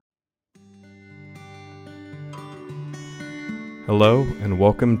Hello, and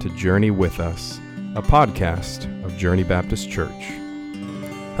welcome to Journey With Us, a podcast of Journey Baptist Church.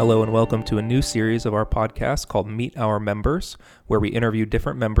 Hello, and welcome to a new series of our podcast called Meet Our Members, where we interview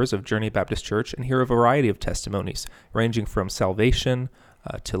different members of Journey Baptist Church and hear a variety of testimonies, ranging from salvation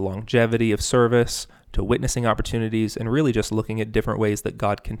to longevity of service, to witnessing opportunities, and really just looking at different ways that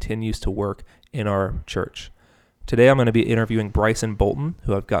God continues to work in our church. Today I'm going to be interviewing Bryson Bolton,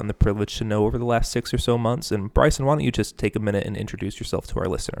 who I've gotten the privilege to know over the last 6 or so months. And Bryson, why don't you just take a minute and introduce yourself to our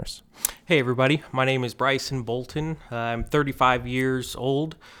listeners? Hey everybody, my name is Bryson Bolton. I'm 35 years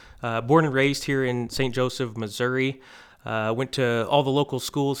old, born and raised here in St. Joseph, Missouri. Went to all the local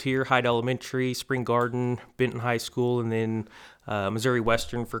schools here, Hyde Elementary, Spring Garden, Benton High School, and then Missouri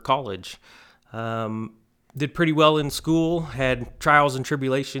Western for college. Did pretty well in school, had trials and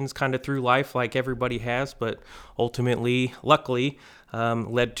tribulations kind of through life like everybody has, but ultimately, luckily,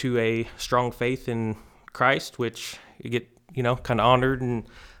 led to a strong faith in Christ, which you get, kind of honored and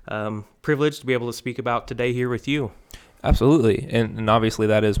privileged to be able to speak about today here with you. Absolutely, and obviously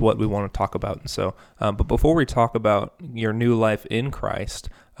that is what we want to talk about. And so, but before we talk about your new life in Christ,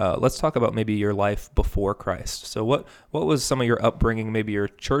 let's talk about maybe your life before Christ. So what was some of your upbringing, maybe your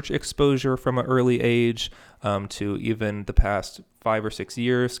church exposure from an early age to even the past 5 or 6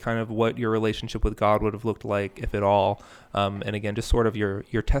 years, kind of what your relationship with God would have looked like, if at all, and again, just sort of your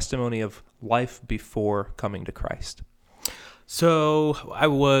testimony of life before coming to Christ. So I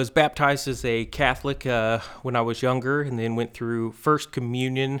was baptized as a Catholic when I was younger, and then went through First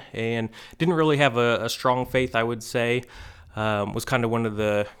Communion and didn't really have a strong faith, I would say. Was kind of one of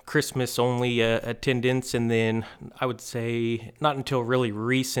the Christmas-only attendants, and then I would say not until really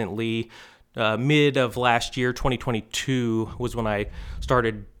recently, mid of last year, 2022, was when I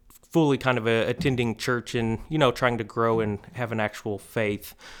started fully kind of attending church and, trying to grow and have an actual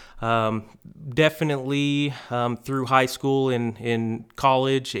faith. Definitely through high school and in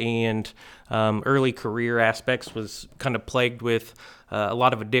college and early career aspects was kind of plagued with a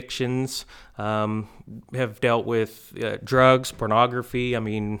lot of addictions, have dealt with drugs, pornography,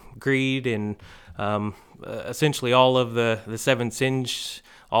 greed, and essentially all of the 7 sins,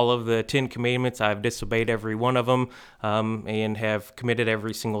 all of the 10 commandments. I've disobeyed every one of them and have committed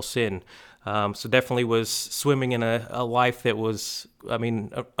every single sin. So definitely was swimming in a life that was,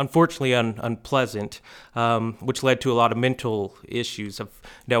 unfortunately unpleasant, which led to a lot of mental issues. I've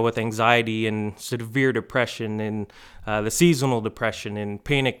dealt with anxiety and severe depression and the seasonal depression and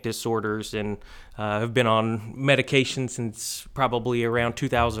panic disorders, and have been on medication since probably around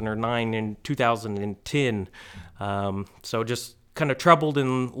 2009 and 2010. So just kind of troubled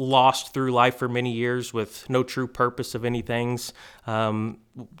and lost through life for many years with no true purpose of any things. Kind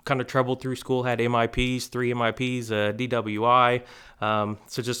of troubled through school, had MIPs, 3 MIPs, a DWI.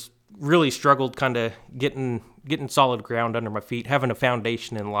 So just really struggled kind of getting solid ground under my feet, having a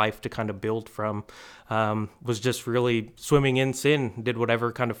foundation in life to kind of build from. Was just really swimming in sin, did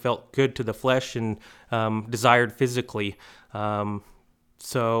whatever kind of felt good to the flesh and desired physically.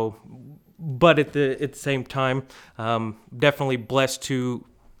 But at the same time, definitely blessed to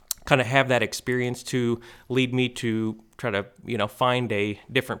kind of have that experience to lead me to try to, find a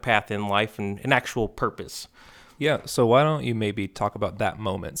different path in life and an actual purpose. Yeah, so why don't you maybe talk about that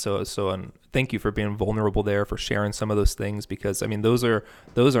moment? And thank you for being vulnerable there, for sharing some of those things, because those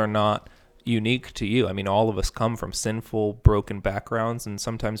are not unique to you. All of us come from sinful, broken backgrounds, and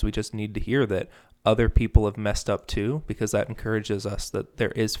sometimes we just need to hear that other people have messed up too, because that encourages us that there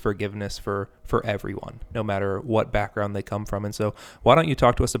is forgiveness for everyone, no matter what background they come from. And so why don't you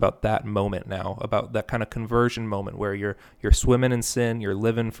talk to us about that moment now, about that kind of conversion moment where you're swimming in sin, you're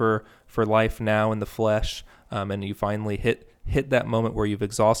living for life now in the flesh, and you finally hit that moment where you've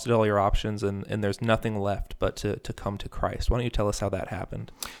exhausted all your options and there's nothing left but to come to Christ. Why don't you tell us how that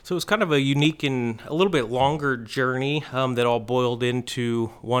happened? So it was kind of a unique and a little bit longer journey that all boiled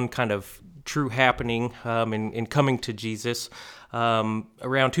into one kind of true happening in coming to Jesus.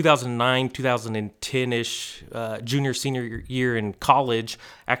 Around 2009, 2010-ish, junior, senior year in college,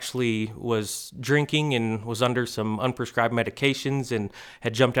 actually was drinking and was under some unprescribed medications and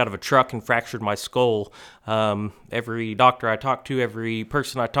had jumped out of a truck and fractured my skull. Every doctor I talked to, every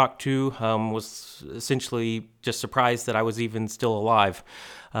person I talked to was essentially just surprised that I was even still alive.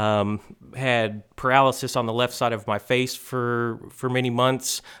 Had paralysis on the left side of my face for many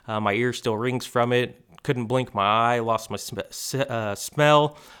months. My ear still rings from it. Couldn't blink my eye, lost my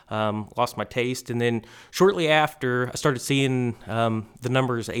smell, lost my taste. And then shortly after, I started seeing the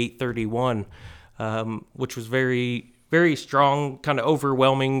numbers 831, which was very, very strong, kind of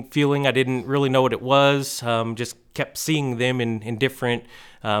overwhelming feeling. I didn't really know what it was. Just kept seeing them in different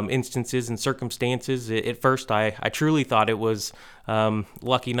instances and circumstances. At first, I truly thought it was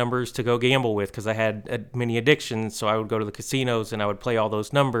lucky numbers to go gamble with, because I had many addictions. So I would go to the casinos and I would play all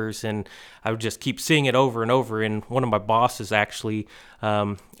those numbers, and I would just keep seeing it over and over. And one of my bosses actually,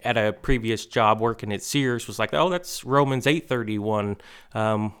 at a previous job working at Sears, was like, "Oh, that's Romans 8:31,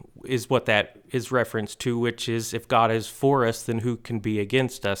 is what that is reference to, which is, if God is for us, then who can be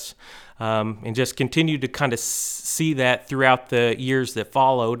against us?" And just continued to kind of see that throughout the years that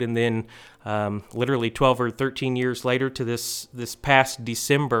followed. And then literally 12 or 13 years later, to this past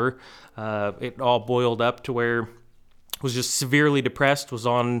December, it all boiled up to where I was just severely depressed, was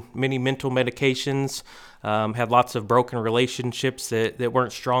on many mental medications, had lots of broken relationships that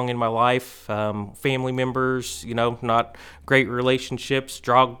weren't strong in my life, family members, not great relationships,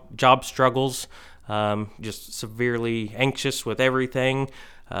 job struggles, just severely anxious with everything.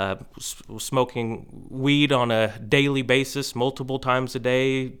 Smoking weed on a daily basis, multiple times a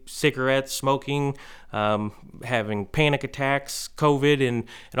day, cigarettes, smoking, having panic attacks, COVID, and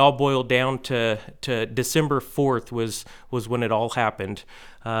it all boiled down to December 4th was when it all happened.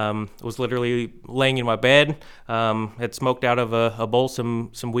 Was literally laying in my bed, had smoked out of a bowl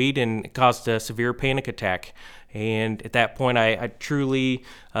some weed, and it caused a severe panic attack. And at that point, I truly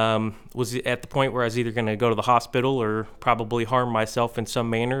was at the point where I was either going to go to the hospital or probably harm myself in some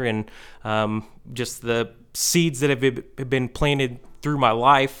manner. And just the seeds that have been planted through my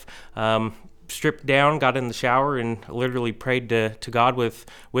life, stripped down, got in the shower, and literally prayed to God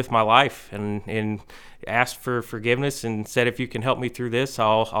with my life, and asked for forgiveness, and said, "If you can help me through this,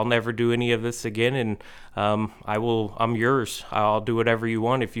 I'll never do any of this again, and I'm yours. I'll do whatever you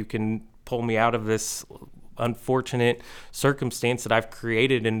want if you can pull me out of this unfortunate circumstance that I've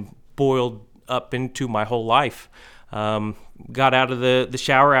created and boiled up into my whole life." Got out of the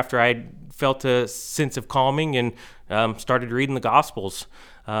shower after I felt a sense of calming, and started reading the Gospels.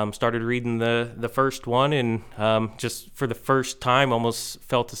 Started reading the first one, and just for the first time almost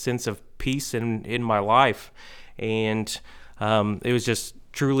felt a sense of peace in my life. And it was just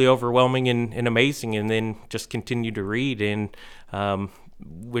truly overwhelming and amazing, and then just continued to read, and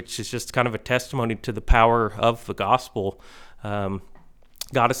which is just kind of a testimony to the power of the gospel.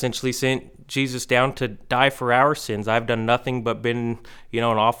 God essentially sent Jesus down to die for our sins. I've done nothing but been, an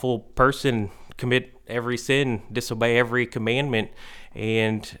awful person, commit every sin, disobey every commandment,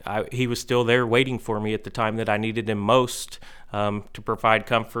 and he was still there waiting for me at the time that I needed him most, to provide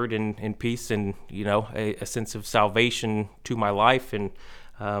comfort and peace, and a sense of salvation to my life, and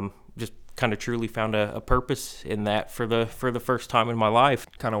just kind of truly found a purpose in that for the first time in my life.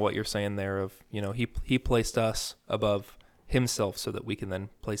 Kind of what you're saying there of, he placed us above himself so that we can then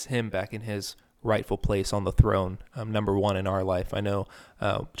place him back in his rightful place on the throne, number one in our life. I know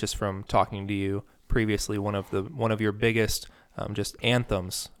just from talking to you previously, one of your biggest just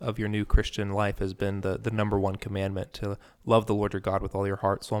anthems of your new Christian life has been the number one commandment, to love the Lord your God with all your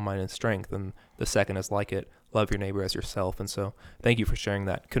heart, soul, mind, and strength. And the second is like it, love your neighbor as yourself. And so thank you for sharing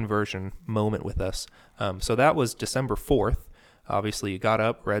that conversion moment with us. So that was December 4th. Obviously, you got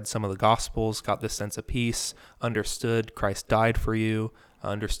up, read some of the Gospels, got this sense of peace, understood Christ died for you,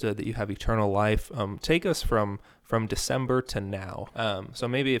 understood that you have eternal life. Take us from December to now. So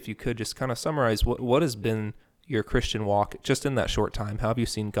maybe if you could just kind of summarize what has been your Christian walk just in that short time. How have you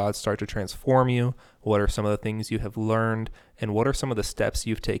seen God start to transform you? What are some of the things you have learned? And what are some of the steps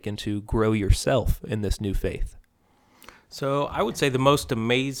you've taken to grow yourself in this new faith? So I would say the most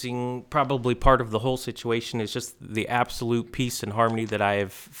amazing probably part of the whole situation is just the absolute peace and harmony that I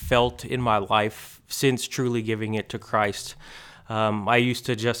have felt in my life since truly giving it to Christ. I used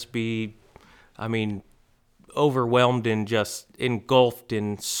to just be, overwhelmed and just engulfed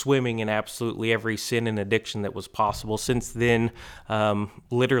in swimming in absolutely every sin and addiction that was possible. Since then,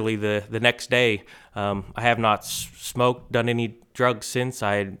 literally the next day, I have not smoked, done any drugs since.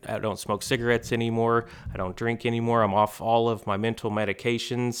 I don't smoke cigarettes anymore. I don't drink anymore. I'm off all of my mental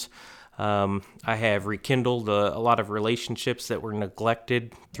medications. I have rekindled a lot of relationships that were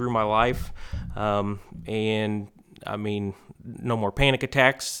neglected through my life. No more panic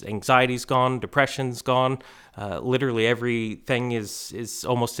attacks, anxiety's gone, depression's gone. Literally everything is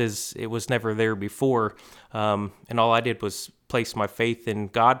almost as it was never there before. And all I did was place my faith in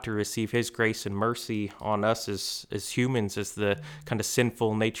God to receive his grace and mercy on us as humans, as the kind of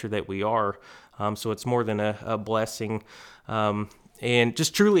sinful nature that we are. So it's more than a blessing. And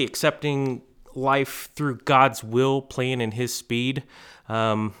just truly accepting life through God's will, plan, and his speed.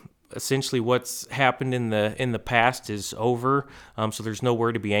 essentially what's happened in the past is over. So there's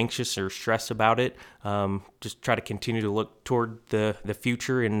nowhere to be anxious or stress about it. Just try to continue to look toward the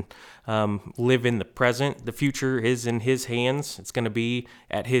future and live in the present. The future is in His hands. It's going to be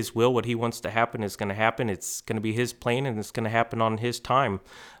at His will. What He wants to happen is going to happen. It's going to be His plan, and it's going to happen on His time.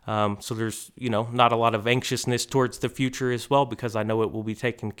 So there's, not a lot of anxiousness towards the future as well, because I know it will be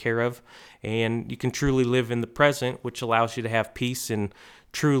taken care of. And you can truly live in the present, which allows you to have peace and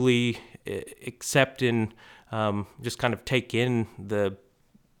truly accept and just kind of take in the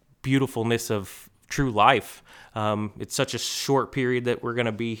beautifulness of true life. It's such a short period that we're going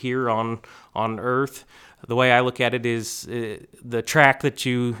to be here on earth. The way I look at it is the track that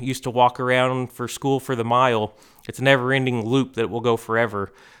you used to walk around for school for the mile. It's a never-ending loop that will go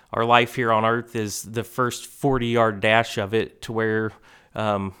forever. Our life here on earth is the first 40-yard dash of it, to where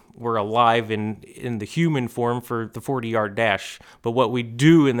we're alive in the human form for the 40-yard dash. But what we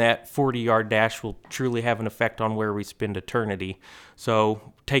do in that 40-yard dash will truly have an effect on where we spend eternity.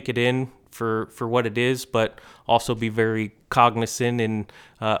 So take it in for what it is, but also be very cognizant and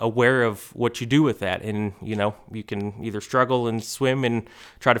aware of what you do with that. And, you can either struggle and swim and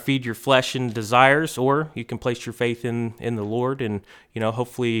try to feed your flesh and desires, or you can place your faith in the Lord and,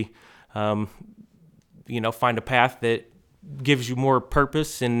 hopefully, find a path that gives you more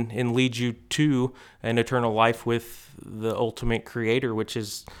purpose and leads you to an eternal life with the ultimate Creator, which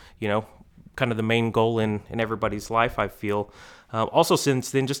is, kind of the main goal in everybody's life, I feel. Also,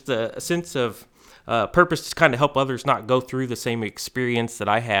 since then, just a sense of purpose to kind of help others not go through the same experience that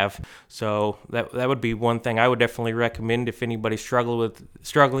I have. So that would be one thing I would definitely recommend if anybody's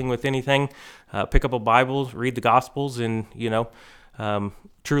struggling with anything. Pick up a Bible, read the Gospels, and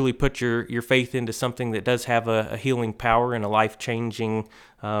truly put your faith into something that does have a healing power and a life-changing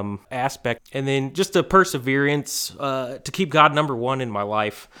aspect. And then just a perseverance to keep God number one in my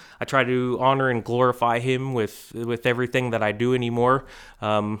life. I try to honor and glorify Him with everything that I do anymore,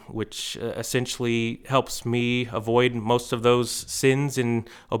 which essentially helps me avoid most of those sins and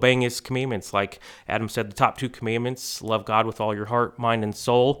obeying His commandments. Like Adam said, the top two commandments, love God with all your heart, mind, and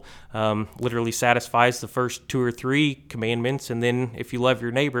soul, literally satisfies the first two or three commandments. And then if you love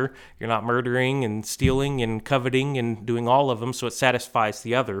your neighbor, you're not murdering and stealing and coveting and doing all of them, so it satisfies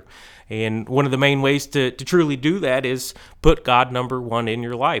the other. And one of the main ways to truly do that is put God number one in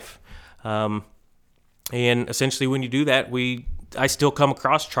your life. And essentially when you do that, I still come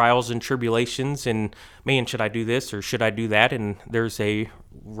across trials and tribulations, and man, should I do this or should I do that? And there's a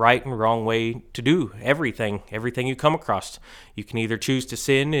right and wrong way to do everything you come across. You can either choose to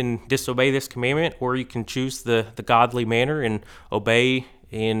sin and disobey this commandment, or you can choose the godly manner and obey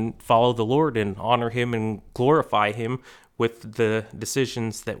and follow the Lord and honor Him and glorify Him with the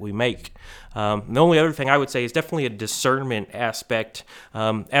decisions that we make. The only other thing I would say is definitely a discernment aspect.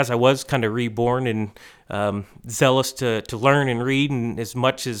 As I was kind of reborn and zealous to learn and read, and as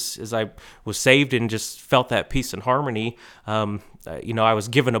much as I was saved and just felt that peace and harmony, I was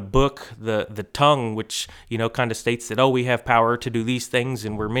given a book, the Tongue, which kind of states that we have power to do these things,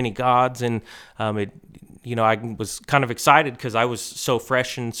 and we're many gods, and I was kind of excited because I was so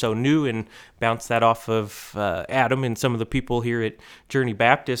fresh and so new, and bounced that off of Adam and some of the people here at Journey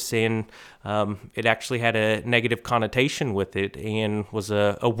Baptist, and it actually had a negative connotation with it and was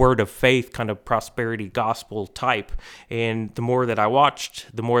a word of faith, kind of prosperity gospel type. And the more that I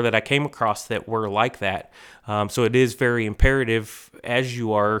watched, the more that I came across that were like that. So it is very imperative as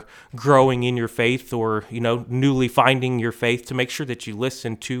you are growing in your faith, or newly finding your faith, to make sure that you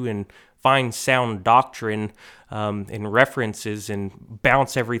listen to and find sound doctrine and references, and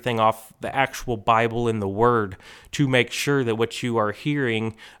bounce everything off the actual Bible and the Word, to make sure that what you are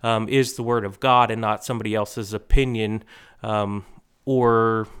hearing is the Word of God and not somebody else's opinion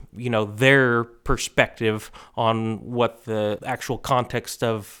or their perspective on what the actual context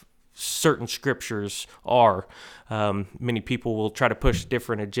of certain scriptures are. Many people will try to push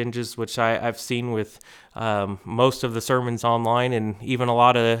different agendas, which I've seen with most of the sermons online, and even a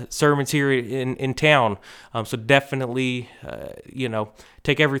lot of sermons here in town. So definitely,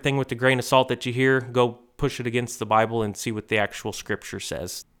 take everything with the grain of salt that you hear, go push it against the Bible and see what the actual scripture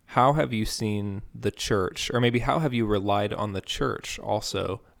says. How have you seen the church, or maybe how have you relied on the church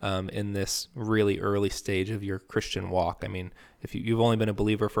also in this really early stage of your Christian walk? I mean, if you've only been a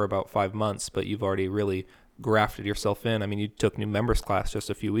believer for about 5 months, but you've already really grafted yourself in. I mean, you took new members class just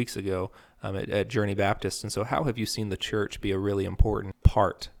a few weeks ago at Journey Baptist. And so how have you seen the church be a really important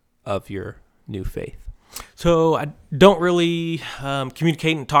part of your new faith? So I don't really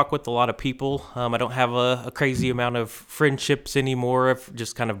communicate and talk with a lot of people. I don't have a crazy amount of friendships anymore. I've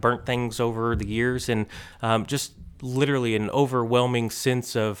just kind of burnt things over the years, and just literally an overwhelming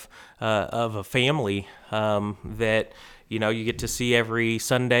sense of a family that you get to see every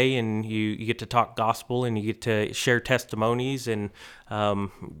Sunday, and you get to talk gospel, and you get to share testimonies, and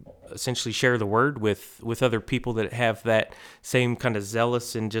essentially share the word with other people that have that same kind of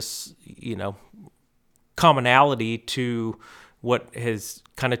zealous and just commonality to what has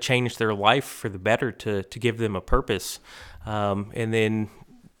kind of changed their life for the better to give them a purpose. And then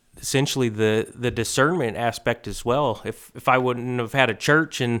essentially the discernment aspect as well. If I wouldn't have had a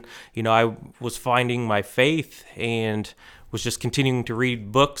church, and I was finding my faith and was just continuing to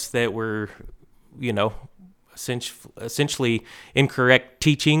read books that were essentially incorrect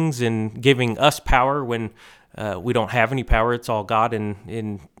teachings and giving us power when we don't have any power. It's all God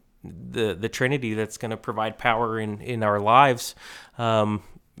in the Trinity that's going to provide power in our lives.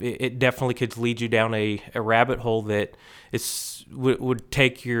 It definitely could lead you down a rabbit hole that would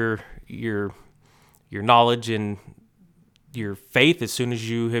take your knowledge and your faith as soon as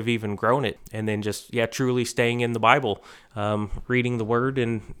you have even grown it, and then just truly staying in the Bible, reading the Word,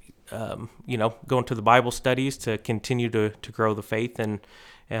 and going to the Bible studies to continue to grow the faith, and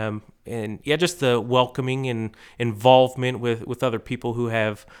just the welcoming and involvement with other people who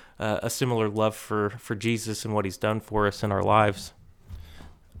have a similar love for Jesus and what He's done for us in our lives.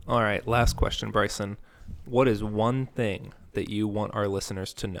 All right, last question, Bryson. What is one thing that you want our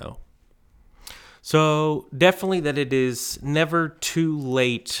listeners to know? So definitely that it is never too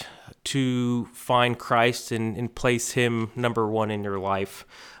late to find Christ and place Him number one in your life,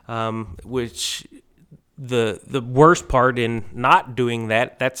 which the worst part in not doing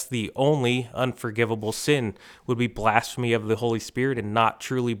that's the only unforgivable sin, would be blasphemy of the Holy Spirit and not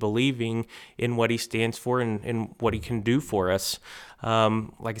truly believing in what He stands for and what He can do for us.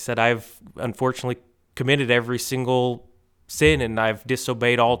 Like I said, I've unfortunately committed every single sin, and I've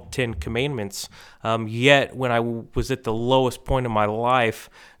disobeyed all 10 commandments. Yet when I was at the lowest point of my life,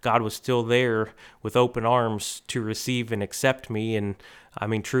 God was still there with open arms to receive and accept me, and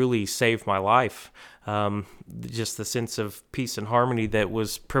truly saved my life. Just the sense of peace and harmony that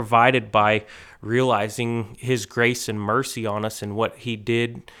was provided by realizing His grace and mercy on us, and what He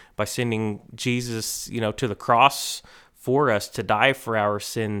did by sending Jesus, to the cross for us to die for our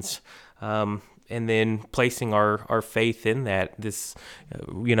sins. And then placing our faith in that.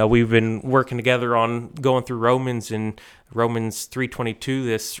 We've been working together on going through Romans, and Romans 3:22.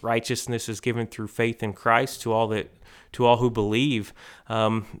 This righteousness is given through faith in Christ to all who believe.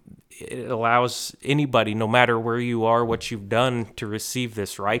 It allows anybody, no matter where you are, what you've done, to receive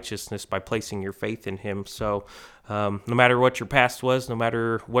this righteousness by placing your faith in Him. So no matter what your past was, no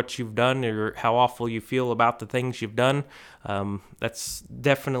matter what you've done or how awful you feel about the things you've done, that's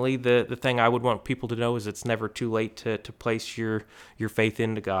definitely the thing I would want people to know, is it's never too late to place your faith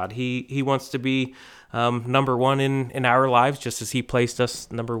into God. He wants to be number one in our lives, just as He placed us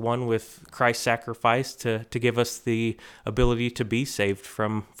number one with Christ's sacrifice to give us the ability to be saved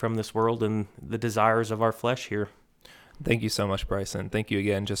from this world and the desires of our flesh here. Thank you so much, Bryson. Thank you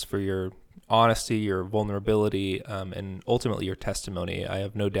again just for your honesty, your vulnerability, and ultimately your testimony. I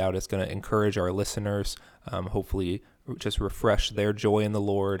have no doubt it's going to encourage our listeners, hopefully just refresh their joy in the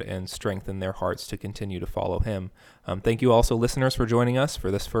Lord and strengthen their hearts to continue to follow Him. Thank you also, listeners, for joining us for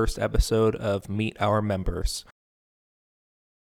this first episode of Meet Our Members.